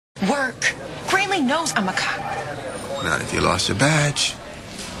work. Greenlee knows I'm a cop. Not if you lost your badge.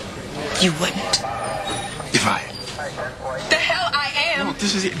 You wouldn't. If I... The hell I am. No,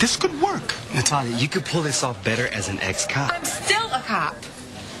 this could work. Natalia, you could pull this off better as an ex-cop. I'm still a cop.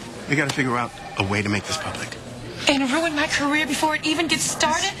 We gotta figure out a way to make this public. And ruin my career before it even gets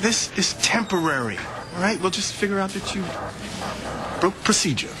started? This is temporary. All right? We'll just figure out that you broke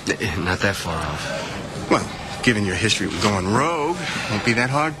procedure. Not that far off. Well, given your history with going rogue, it won't be that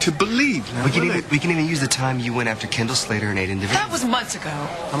hard to believe. Now, we can even use the time you went after Kendall Slater and 8 individuals. That was months ago.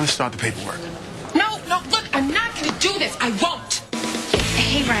 I'm gonna start the paperwork. No, look, I'm not gonna do this. I won't.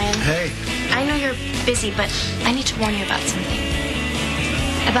 Hey, Ryan. Hey. I know you're busy, but I need to warn you about something.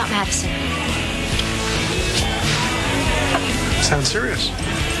 About Madison. Sounds serious.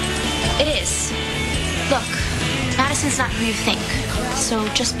 It is. Look, Madison's not who you think, so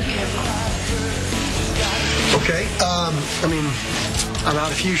just be careful. Okay, I mean, I'm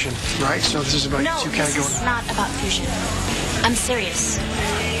out of fusion, right? So this is about No, you kind of this going... is not about fusion. I'm serious.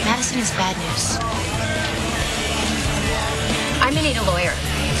 Madison is bad news. I'm gonna need a lawyer.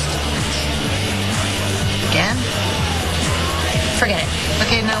 Again? Forget it.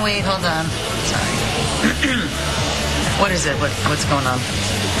 Okay, no, wait, hold on. Sorry. What is it? What's going on?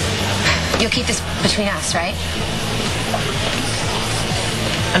 You'll keep this between us, right?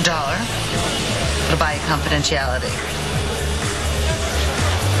 $1 to buy confidentiality.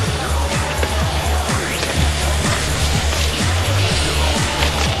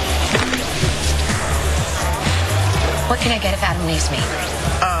 What can I get if Adam leaves me?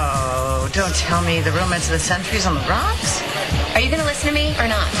 Oh, don't tell me the romance of the centuries on the rocks? Are you going to listen to me or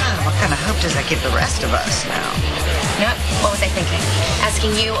not? Oh, what kind of hope does that give the rest of us now? No. What was I thinking?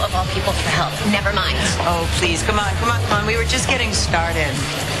 Asking you, of all people, for help. Never mind. Oh, please, come on. We were just getting started.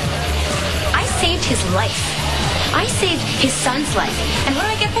 I saved his life. I saved his son's life. And what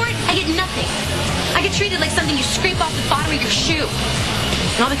do I get for it? I get nothing. I get treated like something you scrape off the bottom of your shoe.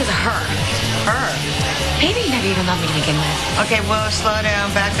 And all because of her. Her? Maybe you never even loved me to begin with. Okay, well, slow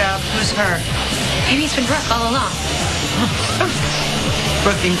down, back up. Who's her? Maybe it's been Brooke all along.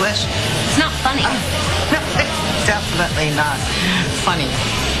 Brooke English? It's not funny. No, it's definitely not funny.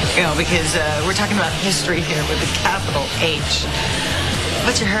 You know, because we're talking about history here with a capital H.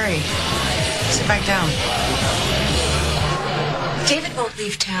 What's your hurry? Sit back down. David won't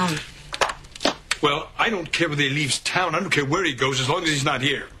leave town. Well, I don't care whether he leaves town. I don't care where he goes as long as he's not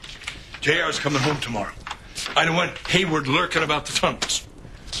here. JR's coming home tomorrow. I don't want Hayward lurking about the tunnels.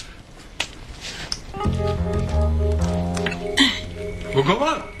 Well, come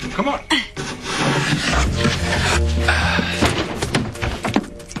on. Come on.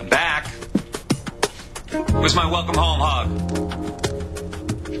 I'm back. Where's my welcome home hug?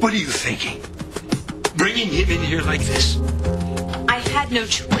 What are you thinking? Bringing him in here like this? I had no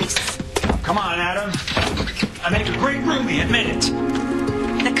choice. Come on, Adam. I make a great roomie, admit it.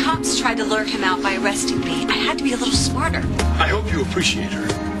 The cops tried to lure him out by arresting me. I had to be a little smarter. I hope you appreciate her.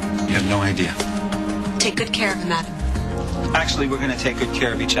 You have no idea. Take good care of him, Adam. Actually, we're going to take good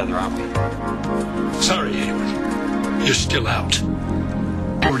care of each other, aren't we? Sorry, Hayward. You're still out.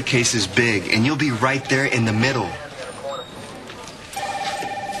 Court case is big, and you'll be right there in the middle.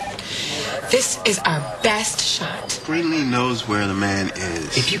 This is our best shot. Greenlee knows where the man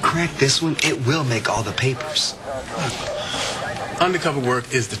is. If you crack this one, it will make all the papers. Undercover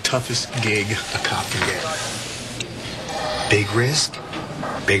work is the toughest gig a cop can get. Big risk,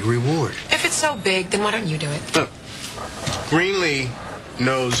 big reward. If it's so big, then why don't you do it? Look, Greenlee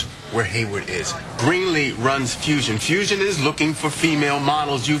knows where Hayward is. Greenlee runs Fusion. Fusion is looking for female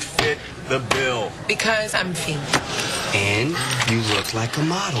models. You fit the bill. Because I'm female. And you look like a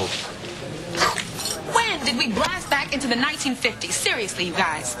model. When did we blast back into the 1950s? Seriously, you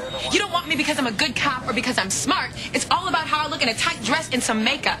guys. You don't want me because I'm a good cop or because I'm smart. It's all about how I look in a tight dress and some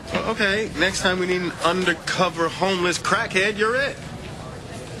makeup. Okay, next time we need an undercover homeless crackhead, you're it.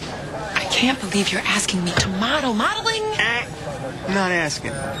 I can't believe you're asking me to model. Modeling? Not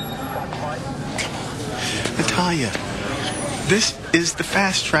asking. Natalia, this is the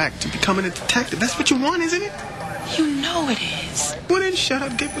fast track to becoming a detective. That's what you want, isn't it? You know it is. Well, then shut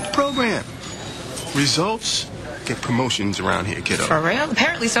up, get with the program. Results get promotions around here, kiddo. For real?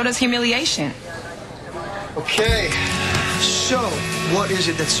 Apparently so does humiliation. Okay, so what is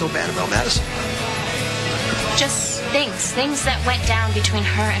it that's so bad about Madison? Just things that went down between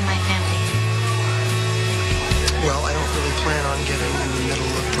her and my family. Well, I don't really plan on getting in the middle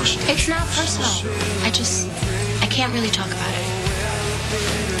of personal It's not personal. I can't really talk about it.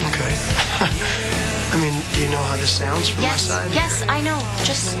 Okay. I mean, do you know how this sounds from my side? Yes, I know.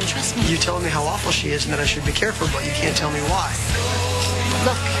 Just trust me. You're telling me how awful she is and that I should be careful, but you can't tell me why.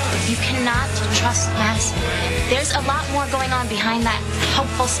 Look, you cannot trust Madison. There's a lot more going on behind that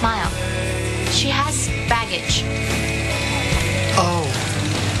hopeful smile. She has baggage. Oh,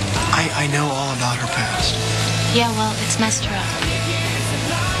 I know all about her past. Yeah, well, it's messed her up.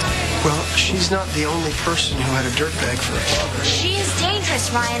 Well, she's not the only person who had a dirtbag for a father. She is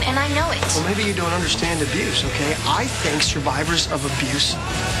dangerous, Ryan, and I know it. Well, maybe you don't understand abuse, okay? I think survivors of abuse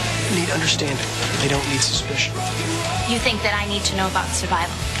need understanding. They don't need suspicion. You think that I need to know about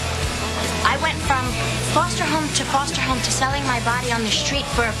survival? I went from foster home to selling my body on the street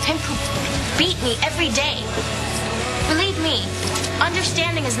for a pimp who beat me every day. Believe me,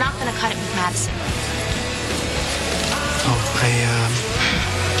 understanding is not going to cut it with Madison. Oh,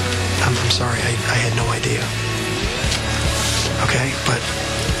 I'm sorry. I had no idea. Okay, but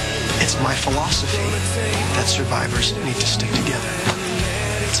it's my philosophy that survivors need to stick together.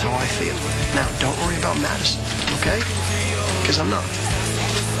 That's how I feel. Now, don't worry about Madison, okay? Because I'm not.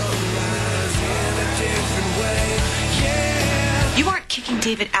 You aren't kicking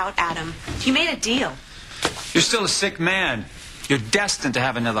David out, Adam. You made a deal. You're still a sick man. You're destined to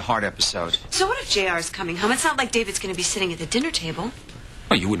have another heart episode. So what if JR's coming home? It's not like David's going to be sitting at the dinner table.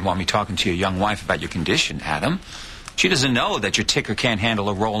 Well, you wouldn't want me talking to your young wife about your condition, Adam. She doesn't know that your ticker can't handle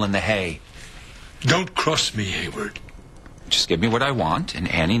a roll in the hay. Don't cross me, Hayward. Just give me what I want, and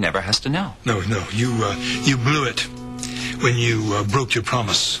Annie never has to know. No, you blew it when you broke your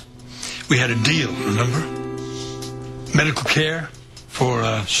promise. We had a deal, remember? Medical care for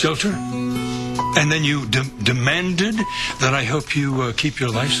shelter. And then you demanded that I help you keep your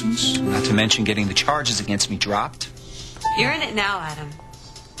license? Not to mention getting the charges against me dropped. You're in it now, Adam.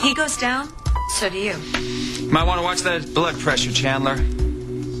 He goes down, so do you. Might want to watch that blood pressure, Chandler.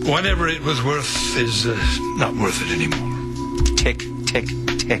 Whatever it was worth is not worth it anymore. Tick, tick,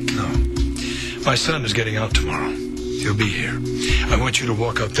 tick. No. My son is getting out tomorrow. He'll be here. I want you to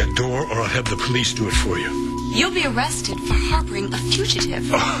walk out that door, or I'll have the police do it for you. You'll be arrested for harboring a fugitive.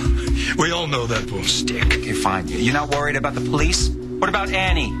 Oh, we all know that won't stick. Okay, fine. You're not worried about the police? What about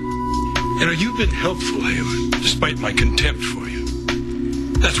Annie? You know, you've been helpful, Hayward, despite my contempt for you.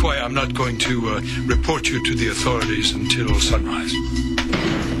 That's why I'm not going to report you to the authorities until sunrise.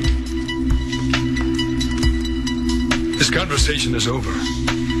 This conversation is over.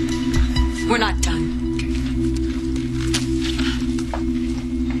 We're not done.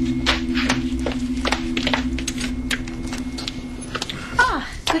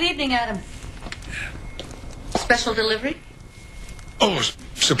 Good evening, Adam. Special delivery? Oh,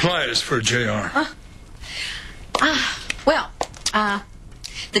 supplies for JR.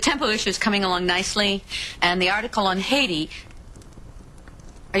 The Tempo issue is coming along nicely, and the article on Haiti.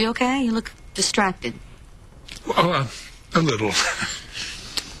 Are you okay? You look distracted. Well, a little.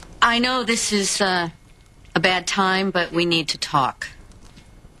 I know this is a bad time, but we need to talk.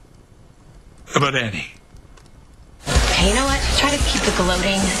 About Annie. Hey, you know what? Try to keep the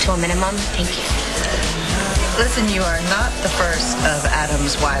gloating to a minimum. Thank you. Listen, you are not the first of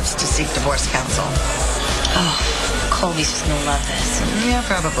Adam's wives to seek divorce counsel. Oh, Colby's just gonna love this. Yeah,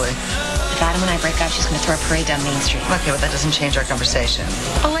 probably. If Adam and I break up, she's gonna throw a parade down Main Street. Okay, well, that doesn't change our conversation.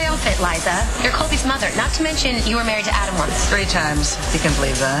 Oh, lay off it, Liza. You're Colby's mother. Not to mention you were married to Adam once. 3 times. You can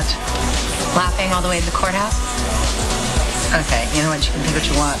believe that. Laughing all the way to the courthouse? Okay, you know what? You can think what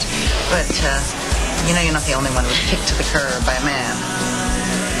you want. But, you know you're not the only one who was kicked to the curb by a man.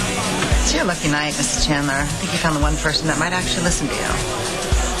 It's your lucky night, Mrs. Chandler. I think you found the one person that might actually listen to you.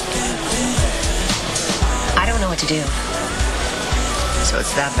 I don't know what to do. So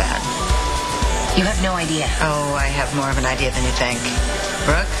it's that bad. You have no idea. Oh, I have more of an idea than you think.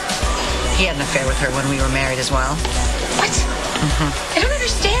 Brooke, he had an affair with her when we were married as well. What? I don't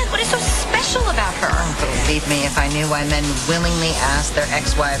understand. What is so special about her? Oh, believe me, if I knew why men willingly asked their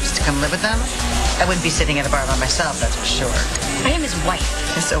ex-wives to come live with them, I wouldn't be sitting at a bar by myself, that's for sure. I am his wife.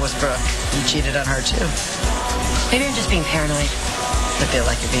 And so was Brooke. You cheated on her, too. Maybe I'm just being paranoid. Does it feel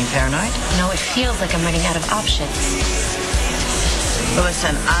like you're being paranoid? No, it feels like I'm running out of options. Well,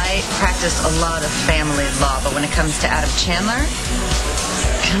 listen, I practice a lot of family law, but when it comes to Adam Chandler,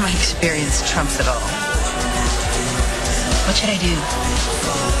 my experience trumps it all. What should I do?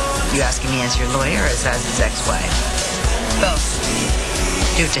 You asking me as your lawyer or as his ex-wife? Both.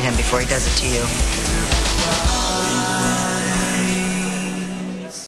 Do it to him before he does it to you.